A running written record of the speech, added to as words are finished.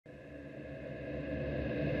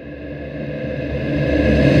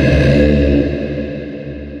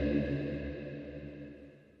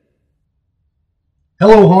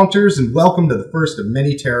Hello Haunters, and welcome to the first of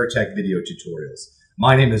many TerraTech video tutorials.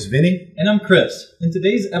 My name is Vinny. And I'm Chris. In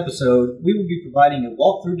today's episode, we will be providing a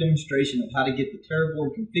walkthrough demonstration of how to get the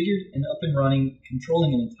TerraBoard configured and up and running,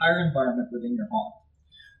 controlling an entire environment within your haunt.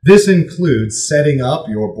 This includes setting up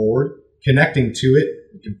your board, connecting to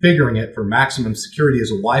it, configuring it for maximum security as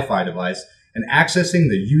a Wi-Fi device, and accessing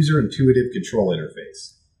the user-intuitive control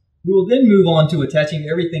interface. We will then move on to attaching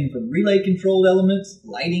everything from relay-controlled elements,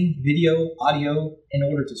 lighting, video, audio, in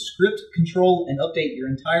order to script, control, and update your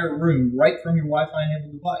entire room right from your Wi-Fi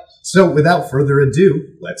enabled device. So without further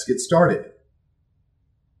ado, let's get started.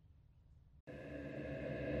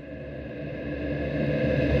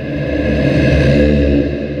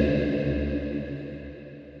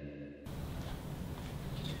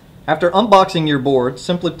 After unboxing your board,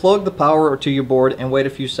 simply plug the power to your board and wait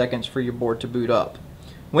a few seconds for your board to boot up.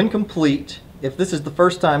 When complete, if this is the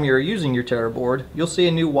first time you are using your TerraBoard, you'll see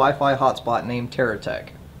a new Wi-Fi hotspot named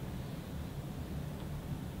TerraTech.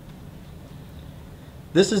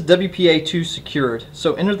 This is WPA2 secured,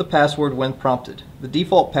 so enter the password when prompted. The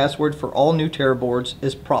default password for all new TerraBoards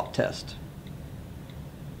is PropTest.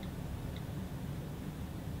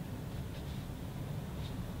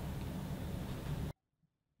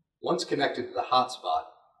 Once connected to the hotspot,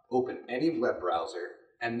 open any web browser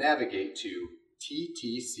and navigate to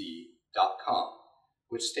ttc.com,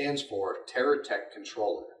 which stands for TerraTech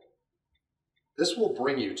Controller. This will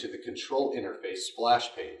bring you to the control interface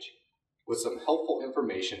splash page with some helpful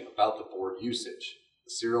information about the board usage, the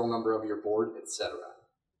serial number of your board, etc.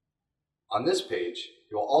 On this page,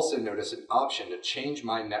 you will also notice an option to change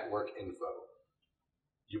my network info.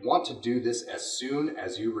 You want to do this as soon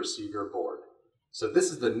as you receive your board. So this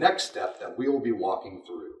is the next step that we will be walking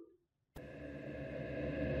through.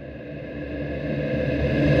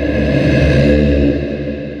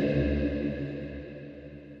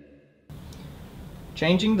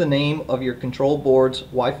 Changing the name of your control board's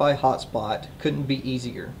Wi-Fi hotspot couldn't be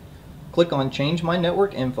easier. Click on Change My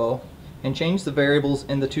Network Info and change the variables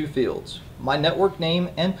in the two fields, my network name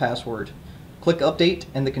and password. Click Update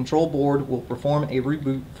and the control board will perform a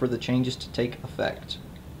reboot for the changes to take effect.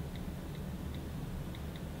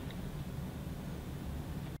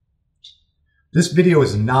 This video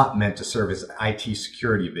is not meant to serve as an IT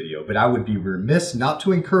security video, but I would be remiss not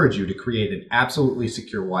to encourage you to create an absolutely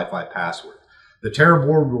secure Wi-Fi password. The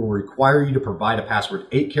TerraBoard will require you to provide a password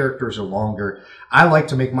 8 characters or longer. I like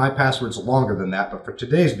to make my passwords longer than that, but for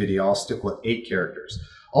today's video, I'll stick with 8 characters.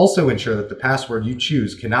 Also ensure that the password you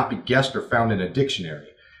choose cannot be guessed or found in a dictionary.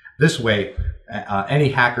 This way, any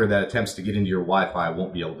hacker that attempts to get into your Wi-Fi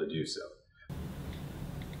won't be able to do so.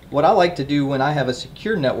 What I like to do when I have a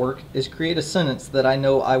secure network is create a sentence that I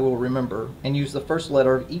know I will remember and use the first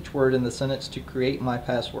letter of each word in the sentence to create my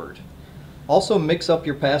password. Also mix up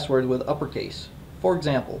your password with uppercase. For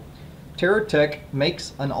example, TerraTech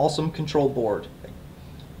makes an awesome control board.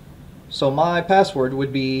 So my password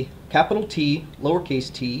would be capital T,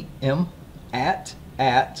 lowercase t, M, at,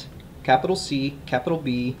 capital C, capital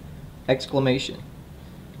B, exclamation.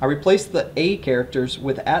 I replaced the A characters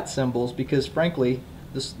with at symbols because frankly,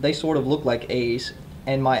 they sort of look like A's,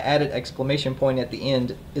 and my added exclamation point at the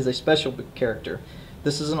end is a special character.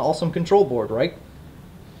 This is an awesome control board, right?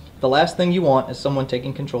 The last thing you want is someone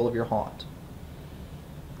taking control of your haunt.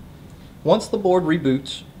 Once the board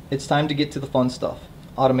reboots, it's time to get to the fun stuff,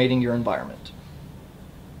 automating your environment.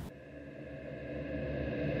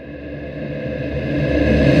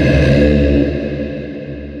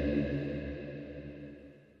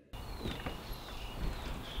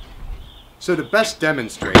 So to best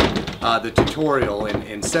demonstrate the tutorial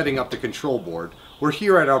in setting up the control board, we're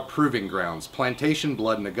here at our proving grounds, Plantation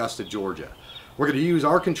Blood in Augusta, Georgia. We're going to use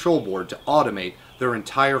our control board to automate their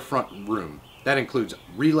entire front room. That includes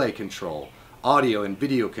relay control, audio and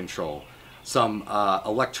video control, some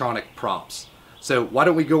electronic props. So why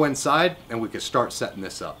don't we go inside and we can start setting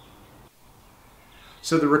this up.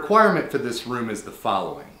 So the requirement for this room is the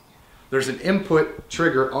following. There's an input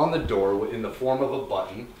trigger on the door in the form of a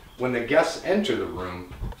button. When the guests enter the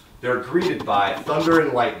room, they're greeted by thunder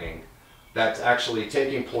and lightning that's actually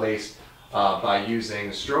taking place by using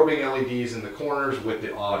strobing LEDs in the corners with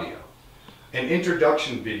the audio. An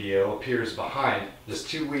introduction video appears behind this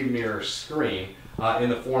two-way mirror screen in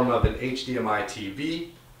the form of an HDMI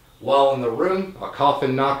TV. While in the room, a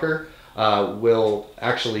coffin knocker will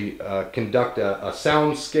actually conduct a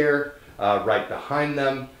sound scare right behind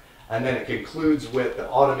them, and then it concludes with the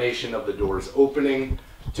automation of the doors opening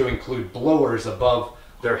to include blowers above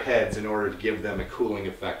their heads in order to give them a cooling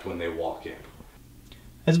effect when they walk in.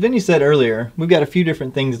 As Vinny said earlier, we've got a few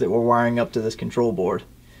different things that we're wiring up to this control board.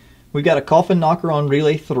 We've got a coffin knocker on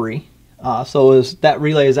relay 3, So as that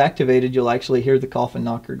relay is activated, you'll actually hear the coffin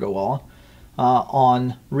knocker go on.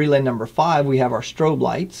 On relay number 5, we have our strobe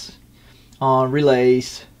lights. On relay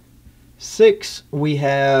 6, we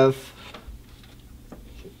have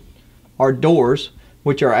our doors,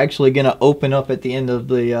 which are actually going to open up at the end of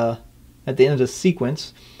the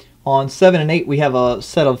sequence. On 7 and 8, we have a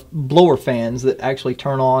set of blower fans that actually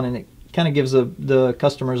turn on, and it kind of gives the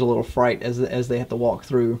customers a little fright as they have to walk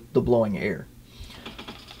through the blowing air.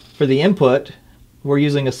 For the input, we're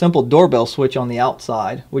using a simple doorbell switch on the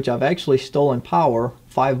outside, which I've actually stolen power,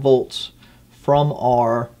 5 volts, from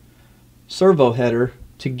our servo header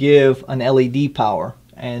to give an LED power.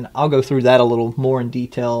 And I'll go through that a little more in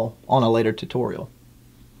detail on a later tutorial.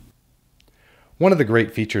 One of the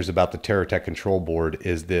great features about the TerraTech control board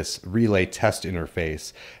is this relay test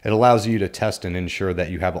interface. It allows you to test and ensure that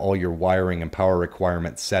you have all your wiring and power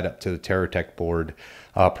requirements set up to the TerraTech board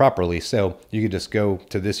properly. So you can just go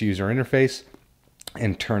to this user interface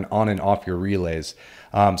and turn on and off your relays.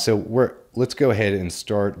 Let's go ahead and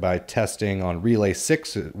start by testing on relay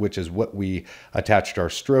 6, which is what we attached our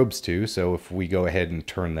strobes to. So if we go ahead and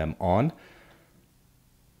turn them on,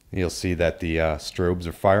 you'll see that the strobes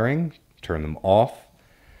are firing. Turn them off.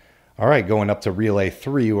 All right, going up to relay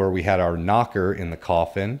 3 where we had our knocker in the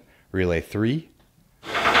coffin. Relay 3.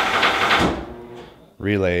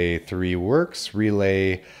 Relay 3 works.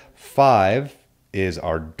 Relay 5 is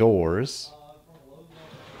our doors.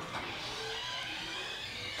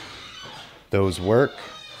 Those work.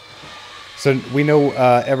 So we know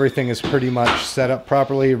everything is pretty much set up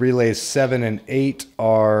properly. Relays 7 and 8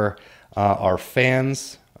 are our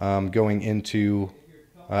fans going into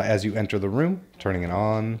as you enter the room, turning it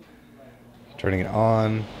on, turning it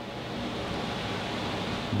on.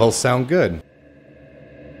 Both sound good.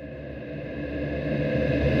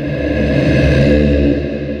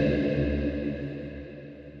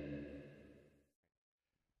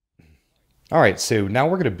 All right, so now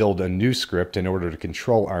we're going to build a new script in order to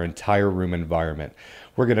control our entire room environment.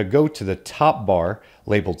 We're going to go to the top bar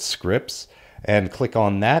labeled scripts and click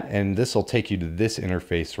on that, and this will take you to this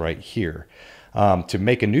interface right here. To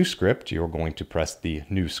make a new script, you're going to press the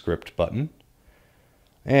New Script button.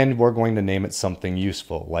 And we're going to name it something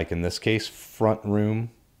useful, like in this case, Front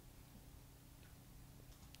Room.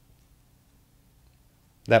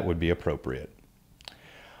 That would be appropriate.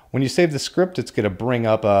 When you save the script, it's going to bring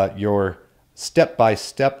up your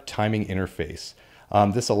step-by-step timing interface.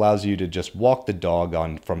 This allows you to just walk the dog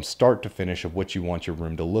on from start to finish of what you want your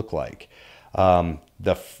room to look like.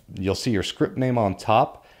 You'll see your script name on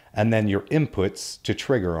top, and then your inputs to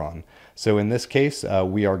trigger on. So in this case,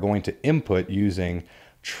 we are going to input using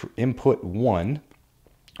input 1,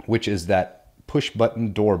 which is that push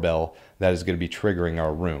button doorbell that is going to be triggering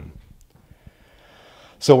our room.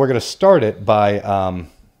 So we're going to start it by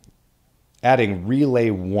adding relay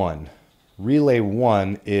 1. Relay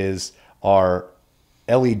 1 is our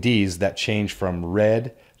LEDs that change from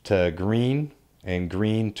red to green and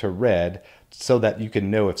green to red so that you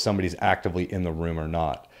can know if somebody's actively in the room or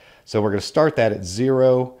not. So we're going to start that at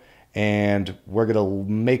 0, and we're going to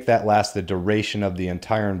make that last the duration of the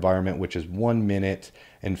entire environment, which is 1 minute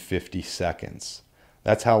and 50 seconds.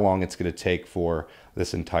 That's how long it's going to take for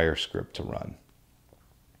this entire script to run.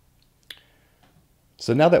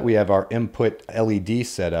 So now that we have our input LED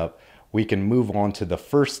set up, we can move on to the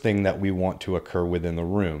first thing that we want to occur within the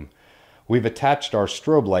room. We've attached our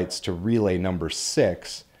strobe lights to relay number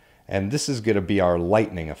 6, and this is going to be our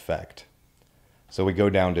lightning effect. So we go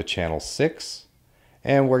down to channel 6,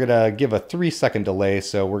 and we're going to give a 3-second delay.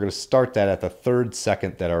 So we're going to start that at the 3rd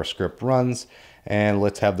second that our script runs, and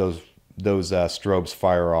let's have those strobes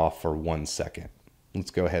fire off for 1 second.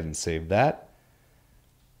 Let's go ahead and save that.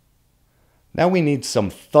 Now we need some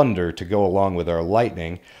thunder to go along with our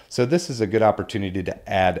lightning, so this is a good opportunity to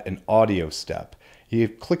add an audio step. You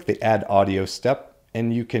click the Add Audio step,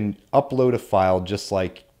 and you can upload a file just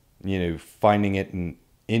like finding it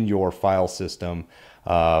in your file system,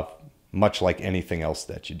 much like anything else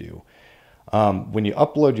that you do. When you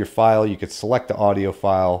upload your file, you could select the audio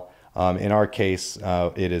file. In our case,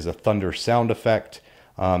 it is a thunder sound effect,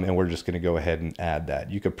 and we're just going to go ahead and add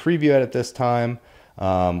that. You could preview it at this time,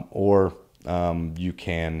 or you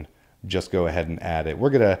can just go ahead and add it. We're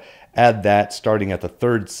going to add that starting at the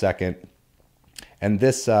 3rd second, and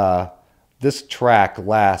this track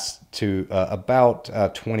lasts to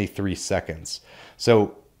about 23 seconds.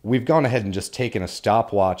 So we've gone ahead and just taken a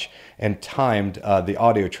stopwatch and timed the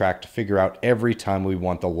audio track to figure out every time we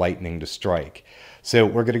want the lightning to strike. So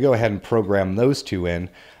we're going to go ahead and program those two in,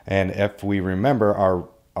 and if we remember,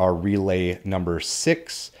 our relay number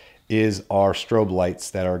 6 is our strobe lights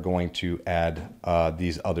that are going to add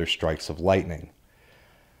these other strikes of lightning.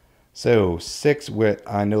 So 6,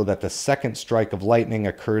 I know that the second strike of lightning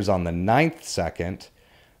occurs on the 9th second,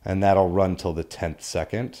 and that'll run till the 10th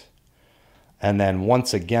second. And then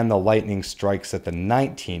once again, the lightning strikes at the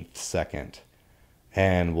 19th second.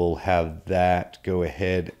 And we'll have that go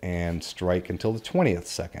ahead and strike until the 20th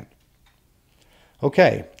second.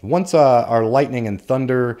 Okay, once our lightning and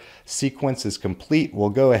thunder sequence is complete,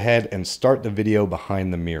 we'll go ahead and start the video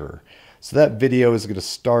behind the mirror. So that video is going to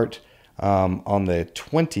start on the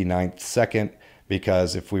 29th second,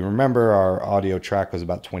 because if we remember, our audio track was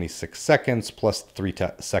about 26 seconds plus the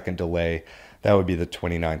 3-second delay. That would be the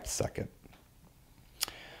 29th second.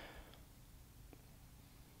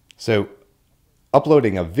 So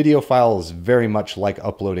uploading a video file is very much like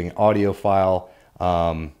uploading an audio file,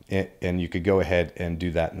 and you could go ahead and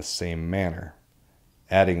do that in the same manner.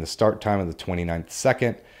 Adding the start time of the 29th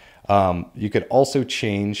second. You could also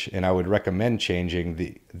change, and I would recommend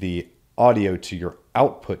changing the audio to your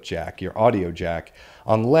output jack, your audio jack,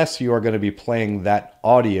 unless you are going to be playing that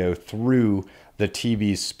audio through the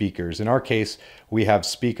TV's speakers. In our case, we have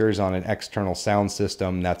speakers on an external sound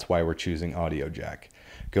system. That's why we're choosing audio jack.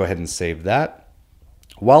 Go ahead and save that.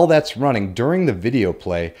 While that's running, during the video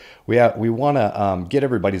play, we want to get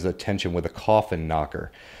everybody's attention with a coffin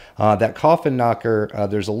knocker. That coffin knocker,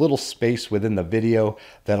 there's a little space within the video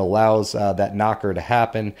that allows that knocker to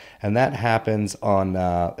happen, and that happens on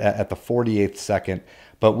at the 48th second.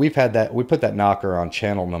 But we put that knocker on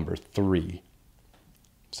channel number 3.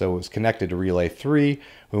 So it was connected to relay 3.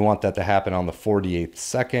 We want that to happen on the 48th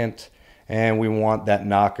second, and we want that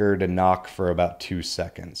knocker to knock for about 2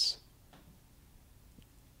 seconds.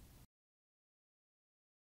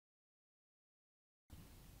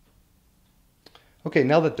 Okay,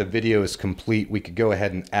 now that the video is complete, we could go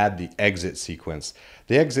ahead and add the exit sequence.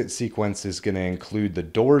 The exit sequence is going to include the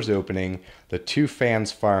doors opening, the 2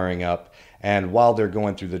 fans firing up, and while they're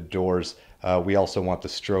going through the doors, we also want the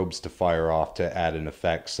strobes to fire off to add an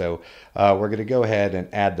effect. So we're going to go ahead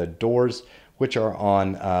and add the doors, which are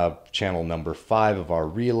on channel number 5 of our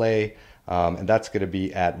relay, and that's going to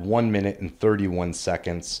be at 1 minute and 31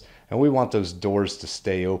 seconds. And we want those doors to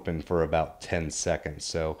stay open for about 10 seconds.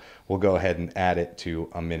 So we'll go ahead and add it to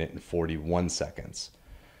 1 minute and 41 seconds.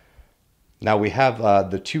 Now we have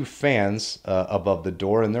the 2 fans above the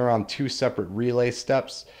door, and they're on 2 separate relay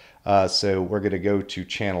steps. So we're going to go to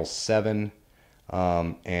channel 7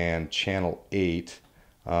 and channel 8.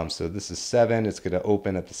 So this is 7. It's going to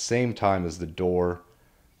open at the same time as the door,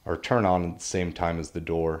 or turn on at the same time as the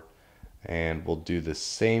door. And we'll do the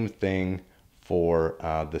same thing for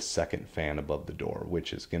the second fan above the door,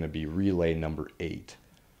 which is going to be relay number 8.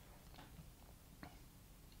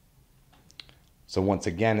 So once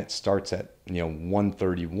again, it starts at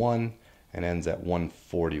 1:31 and ends at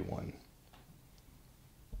 1:41.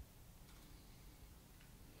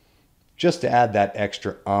 Just to add that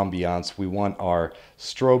extra ambiance, we want our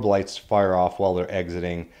strobe lights to fire off while they're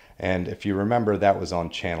exiting. And if you remember, that was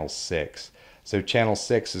on channel 6. So channel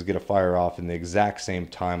 6 is going to fire off in the exact same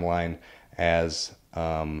timeline as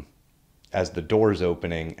the doors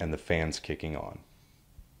opening and the fans kicking on.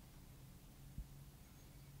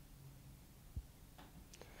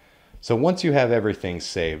 So once you have everything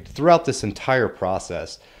saved, throughout this entire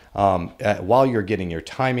process, while you're getting your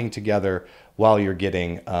timing together, while you're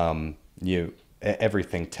getting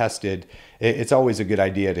everything tested, it's always a good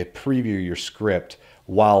idea to preview your script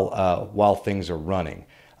while things are running.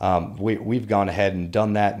 We've gone ahead and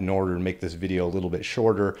done that in order to make this video a little bit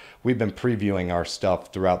shorter. We've been previewing our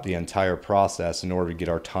stuff throughout the entire process in order to get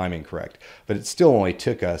our timing correct. But it still only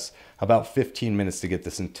took us about 15 minutes to get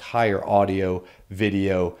this entire audio,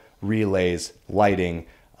 video, relays, lighting,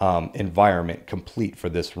 environment complete for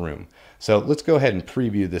this room. So let's go ahead and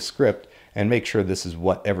preview this script and make sure this is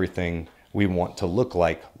what everything we want to look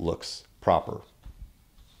like looks proper.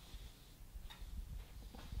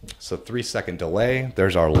 So 3-second delay.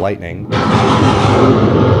 There's our lightning.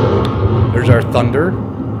 There's our thunder.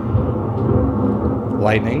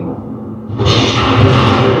 Lightning.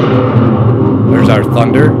 There's our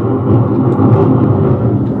thunder.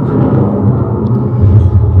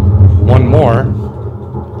 One more.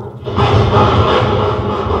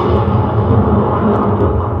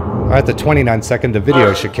 All right, the 29-second, the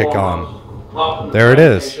video should kick on. There it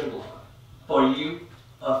is. For you,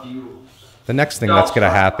 a few rules. The next thing that's going to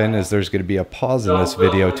happen is there's going to be a pause in this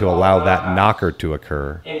video to allow that knocker to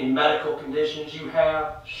occur. Any medical conditions you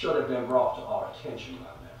have should have been brought to our attention by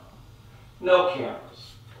now. No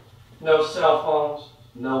cameras, no cell phones,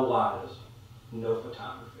 no lighters, no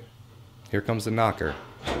photography. Here comes the knocker.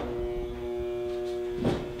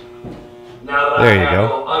 Now that There I you have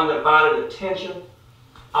go. your undivided attention,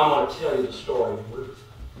 I'm going to tell you the story of Ruth.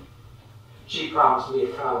 She promised me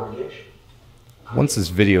a congregation. Once this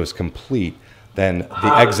video is complete, then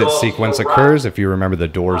the exit sequence occurs. If you remember, the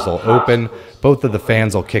doors will open, both of the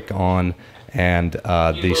fans will kick on, and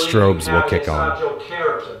the strobes will kick on. Your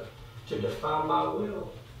character to defy my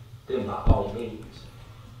will, then by all means,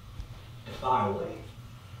 defy away.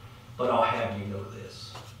 But I'll have you know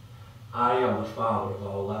this. I am the father of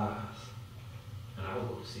all lies, and I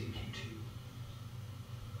will deceive you too.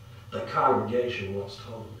 The congregation once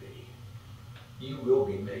told me, you will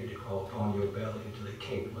be made to crawl upon your belly into the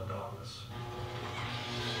kingdom of darkness.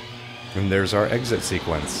 And there's our exit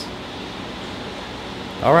sequence.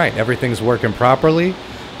 All right, everything's working properly,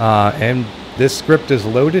 and this script is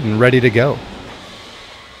loaded and ready to go.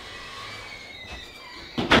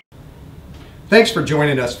 Thanks for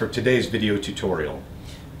joining us for today's video tutorial.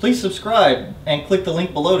 Please subscribe and click the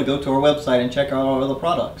link below to go to our website and check out our other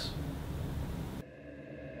products.